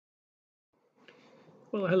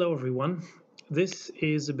Well, hello everyone. This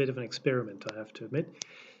is a bit of an experiment, I have to admit.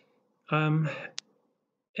 Um,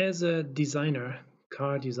 as a designer,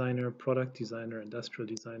 car designer, product designer, industrial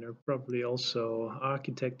designer, probably also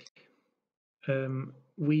architect,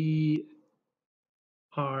 we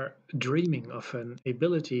are dreaming of an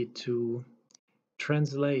ability to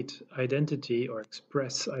translate identity or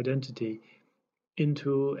express identity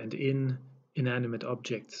into and in inanimate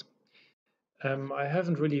objects. I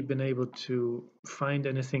haven't really been able to find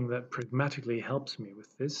anything that pragmatically helps me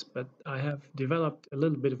with this, but I have developed a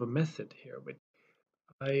little bit of a method here, which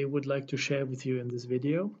I would like to share with you in this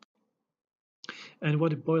video. And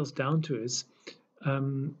what it boils down to is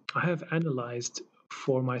I have analyzed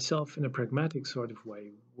for myself in a pragmatic sort of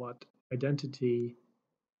way what identity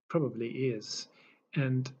probably is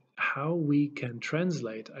and how we can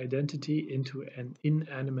translate identity into an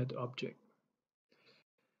inanimate object.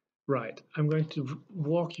 Right, I'm going to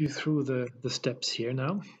walk you through the steps here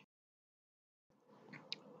now.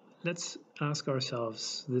 Let's ask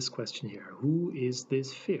ourselves this question here. Who is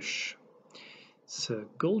this fish? It's a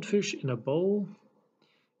goldfish in a bowl,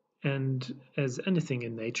 and as anything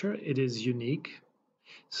in nature, it is unique.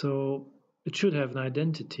 So it should have an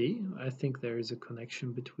identity. I think there is a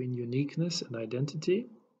connection between uniqueness and identity.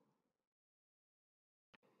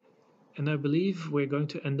 And I believe we're going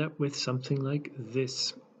to end up with something like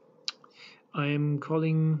this. I am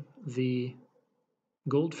calling the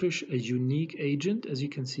goldfish a unique agent, as you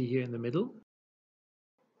can see here in the middle.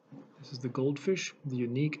 This is the goldfish, the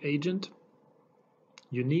unique agent.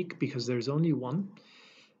 Unique because there's only one.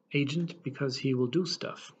 Agent because he will do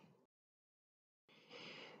stuff.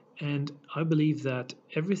 And I believe that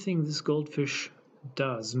everything this goldfish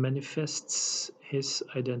does manifests his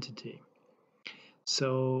identity.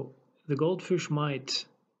 So the goldfish might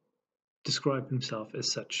describe himself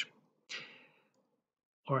as such,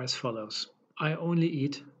 or as follows. I only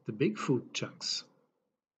eat the big food chunks.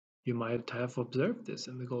 You might have observed this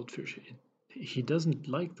in the goldfish. He doesn't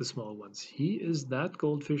like the small ones. He is that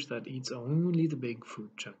goldfish that eats only the big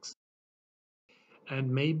food chunks.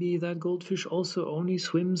 And maybe that goldfish also only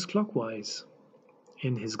swims clockwise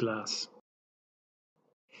in his glass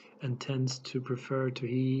and tends to prefer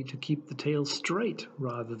to keep the tail straight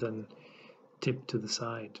rather than tipped to the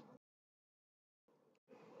side.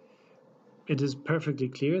 It is perfectly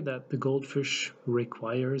clear that the goldfish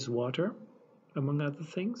requires water, among other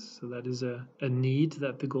things, so that is a need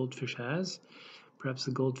that the goldfish has. Perhaps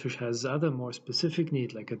the goldfish has other more specific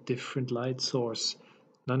need, like a different light source,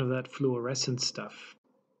 none of that fluorescent stuff.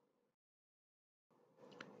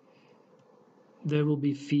 There will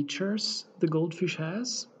be features the goldfish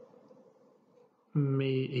has.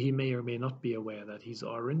 He may or may not be aware that he's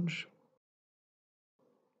orange.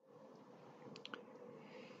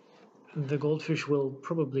 The goldfish will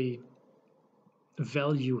probably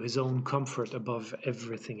value his own comfort above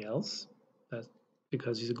everything else,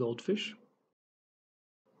 because he's a goldfish.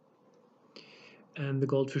 And the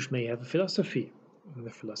goldfish may have a philosophy. And the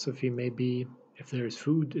philosophy may be, if there is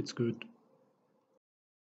food, it's good.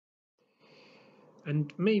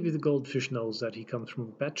 And maybe the goldfish knows that he comes from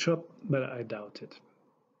a pet shop, but I doubt it.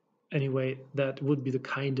 Anyway, that would be the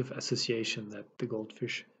kind of association that the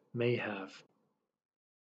goldfish may have.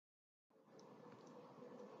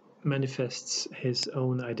 Manifests his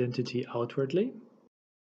own identity outwardly.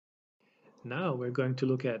 Now we're going to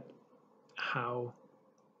look at how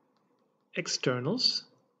externals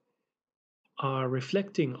are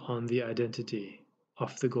reflecting on the identity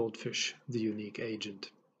of the goldfish, the unique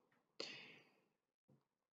agent.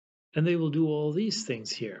 And they will do all these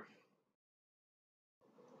things here.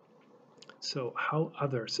 So how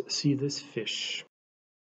others see this fish?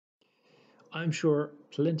 I'm sure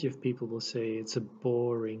plenty of people will say it's a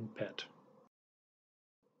boring pet.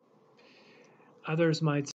 Others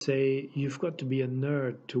might say you've got to be a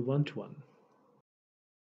nerd to want one.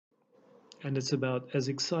 And it's about as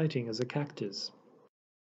exciting as a cactus.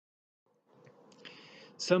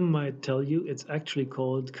 Some might tell you it's actually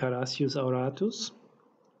called Carassius auratus.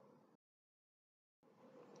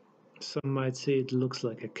 Some might say it looks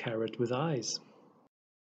like a carrot with eyes.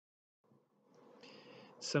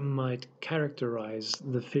 Some might characterize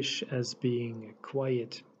the fish as being a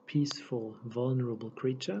quiet, peaceful, vulnerable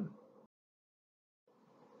creature.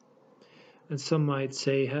 And some might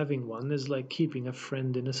say having one is like keeping a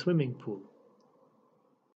friend in a swimming pool.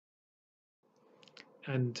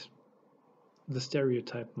 And the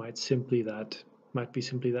stereotype might be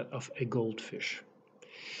simply that of a goldfish.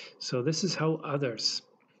 So this is how others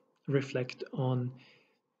reflect on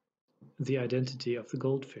the identity of the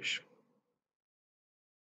goldfish,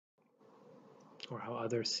 or how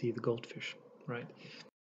others see the goldfish, right?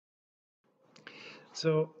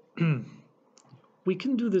 So we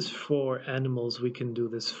can do this for animals, we can do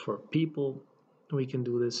this for people, we can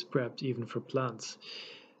do this perhaps even for plants,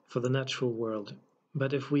 for the natural world.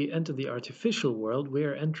 But if we enter the artificial world, we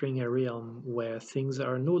are entering a realm where things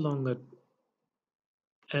are no longer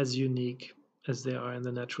as unique as they are in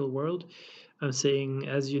the natural world. I'm saying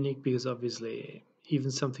as unique because obviously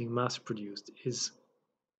even something mass produced is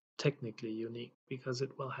technically unique because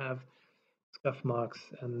it will have scuff marks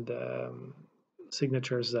and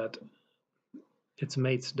signatures that its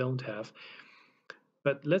mates don't have.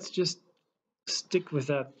 But let's just stick with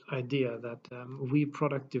that idea that we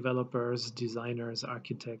product developers, designers,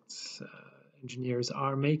 architects, engineers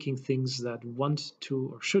are making things that want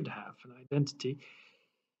to or should have an identity.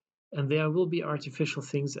 And there will be artificial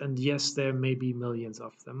things, and yes, there may be millions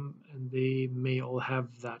of them, and they may all have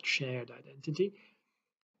that shared identity.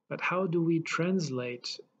 But how do we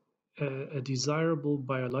translate a desirable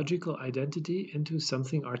biological identity into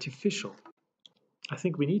something artificial? I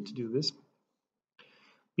think we need to do this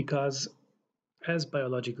because as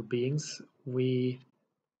biological beings, we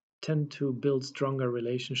tend to build stronger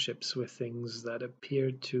relationships with things that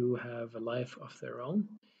appear to have a life of their own,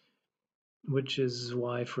 which is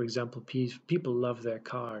why, for example, people love their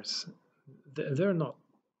cars. They're not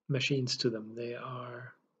machines to them. They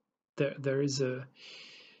are there is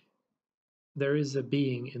a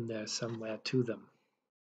being in there somewhere to them.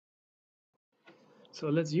 So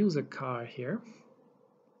let's use a car here,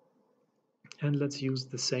 and let's use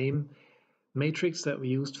the same matrix that we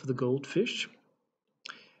used for the goldfish.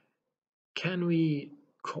 Can we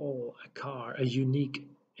call a car a unique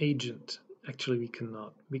agent? Actually, we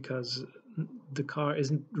cannot, because the car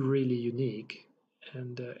isn't really unique,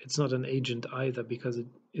 and it's not an agent either because it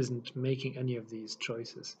isn't making any of these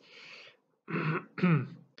choices.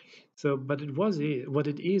 So, but what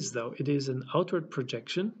it is though, it is an outward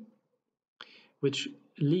projection which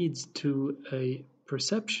leads to a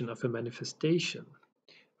perception of a manifestation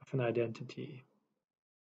of an identity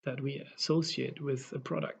that we associate with a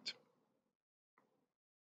product.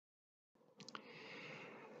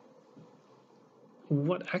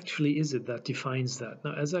 What actually is it that defines that?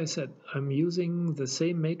 Now, as I said, I'm using the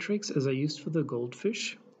same matrix as I used for the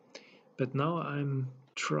goldfish, but now I'm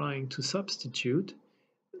trying to substitute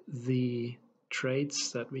the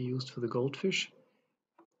traits that we used for the goldfish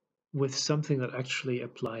with something that actually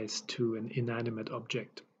applies to an inanimate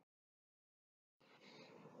object.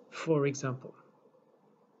 For example,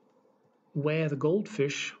 where the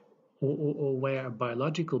goldfish or where a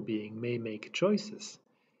biological being may make choices,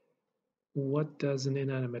 what does an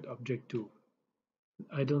inanimate object do?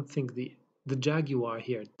 I don't think the jaguar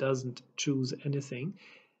here doesn't choose anything,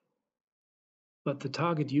 but the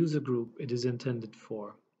target user group it is intended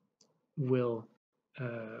for will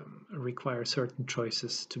require certain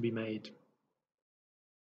choices to be made.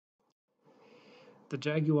 The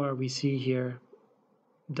jaguar we see here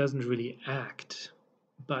doesn't really act,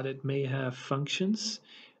 but it may have functions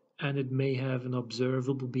and it may have an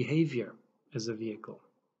observable behavior as a vehicle.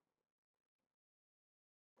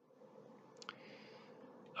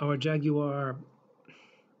 Our jaguar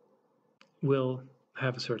will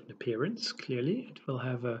have a certain appearance, clearly. It will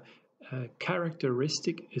have a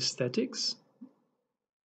characteristic aesthetics,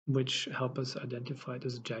 which help us identify it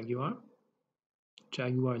as a jaguar.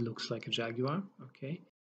 Jaguar looks like a jaguar, okay.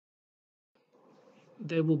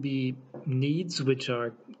 There will be needs which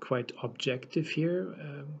are quite objective here.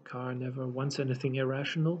 Car never wants anything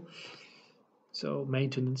irrational. So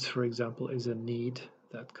maintenance, for example, is a need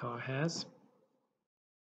that car has.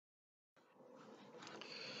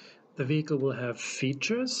 The vehicle will have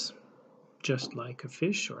features, just like a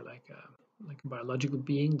fish or like a biological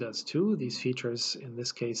being does too. These features in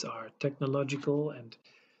this case are technological and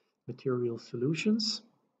material solutions.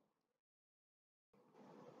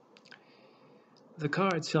 The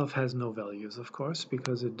car itself has no values, of course,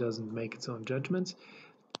 because it doesn't make its own judgments,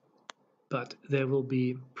 but there will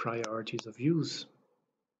be priorities of use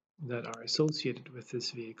that are associated with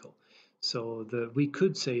this vehicle. So we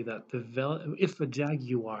could say that if a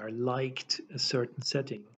Jaguar liked a certain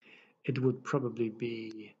setting, it would probably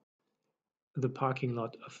be the parking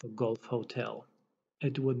lot of a golf hotel.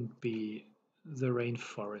 It wouldn't be the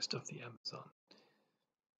rainforest of the Amazon.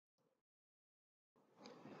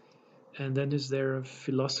 And then is there a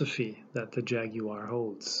philosophy that the Jaguar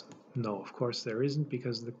holds? No, of course there isn't,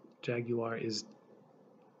 because the Jaguar is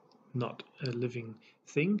not a living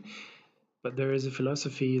thing. But there is a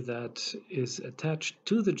philosophy that is attached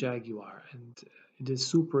to the Jaguar, and it is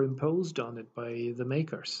superimposed on it by the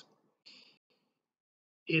makers.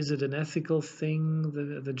 Is it an ethical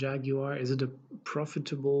thing, the Jaguar? Is it a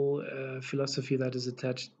profitable philosophy that is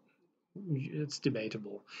attached? It's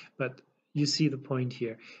debatable, but you see the point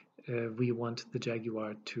here. We want the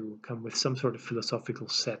Jaguar to come with some sort of philosophical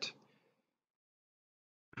set.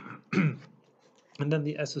 And then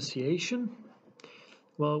the association,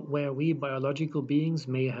 well, where we biological beings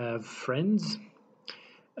may have friends,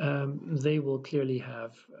 they will clearly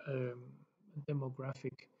have a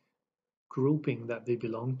demographic grouping that they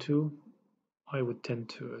belong to. I would tend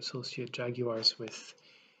to associate Jaguars with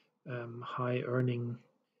high earning,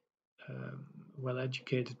 well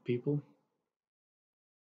educated people.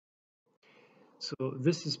 So,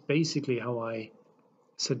 this is basically how I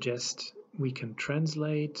suggest we can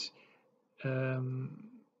translate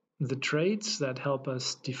the traits that help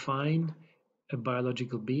us define a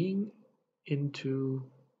biological being into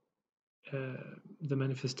the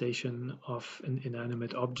manifestation of an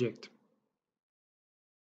inanimate object.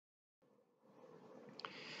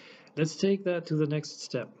 Let's take that to the next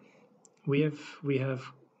step. We have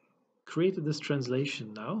created this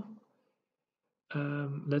translation now.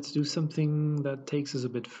 Let's do something that takes us a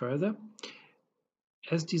bit further.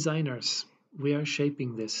 As designers, we are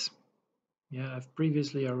shaping this. Yeah, I've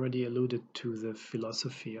previously already alluded to the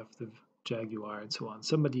philosophy of the Jaguar and so on.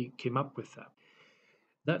 Somebody came up with that.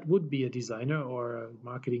 That would be a designer or a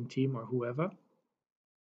marketing team or whoever.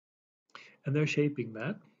 And they're shaping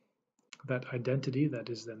that identity that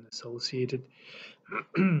is then associated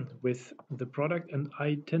with the product. And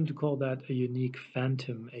I tend to call that a unique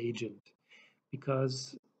phantom agent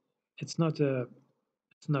because it's not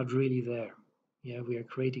really there. Yeah, we are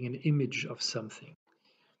creating an image of something,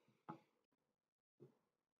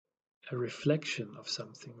 a reflection of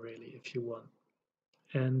something, really, if you want.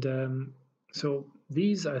 And so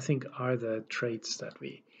these, I think, are the traits that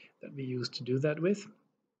we use to do that with.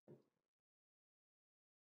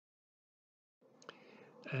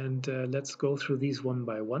 And let's go through these one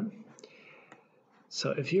by one.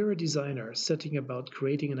 So if you're a designer setting about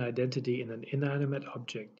creating an identity in an inanimate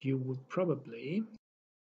object, you would probably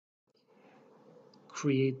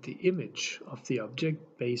create the image of the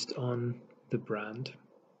object based on the brand.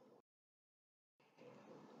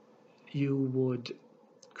 You would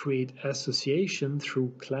create association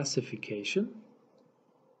through classification.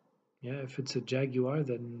 Yeah, if it's a Jaguar,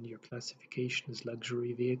 then your classification is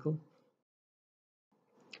luxury vehicle.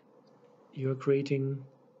 You're creating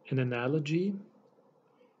an analogy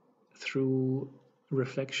through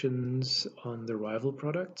reflections on the rival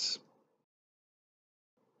products.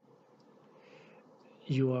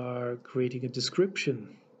 You are creating a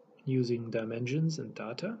description using dimensions and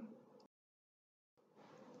data.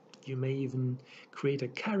 You may even create a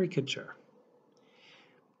caricature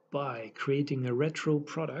by creating a retro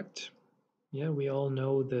product. Yeah, we all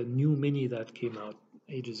know the new Mini that came out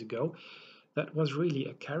ages ago. That was really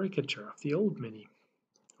a caricature of the old Mini.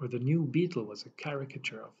 Or the new Beetle was a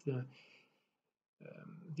caricature of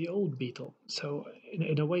the old Beetle. So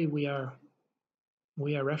in a way, we are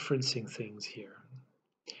referencing things here.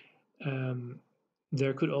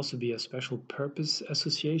 There could also be a special purpose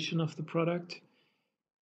association of the product.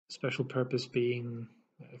 Special purpose being,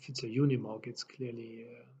 if it's a Unimog, it's clearly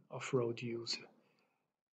off-road use,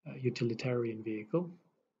 utilitarian vehicle.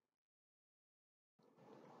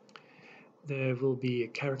 There will be a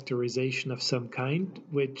characterization of some kind,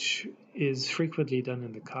 which is frequently done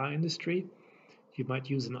in the car industry. You might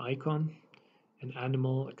use an icon, an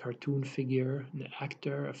animal, a cartoon figure, an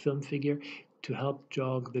actor, a film figure, to help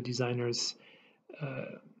jog the designer's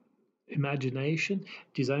imagination.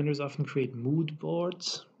 Designers often create mood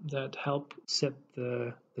boards that help set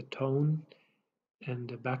the tone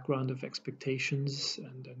and a background of expectations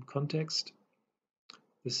and context.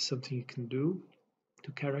 This is something you can do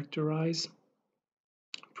to characterize.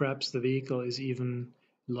 Perhaps the vehicle is even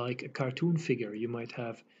like a cartoon figure. You might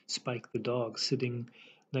have Spike the dog sitting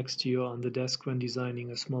next to you on the desk when designing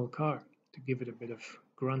a small car to give it a bit of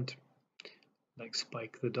grunt, like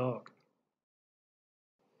Spike the dog.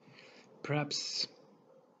 Perhaps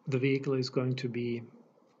the vehicle is going to be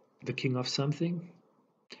the king of something.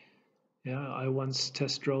 Yeah, I once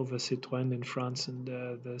test drove a Citroën in France, and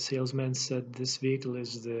the salesman said this vehicle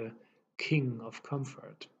is the king of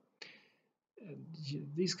comfort. And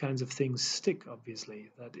these kinds of things stick,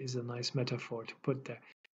 obviously. That is a nice metaphor to put there.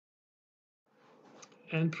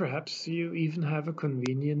 And perhaps you even have a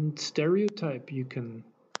convenient stereotype you can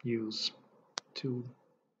use to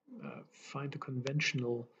find a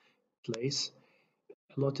conventional place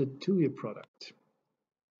allotted to your product.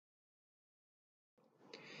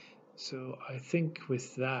 So I think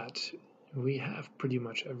with that, we have pretty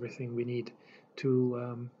much everything we need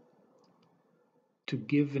to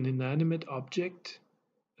give an inanimate object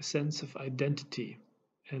a sense of identity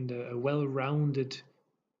and a well-rounded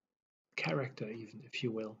character, even, if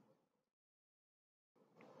you will.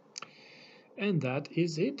 And that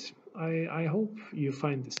is it. I hope you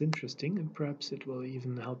find this interesting and perhaps it will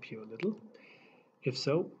even help you a little. If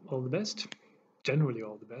so, all the best. Generally,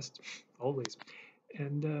 all the best, always.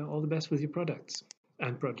 And all the best with your products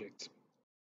and projects.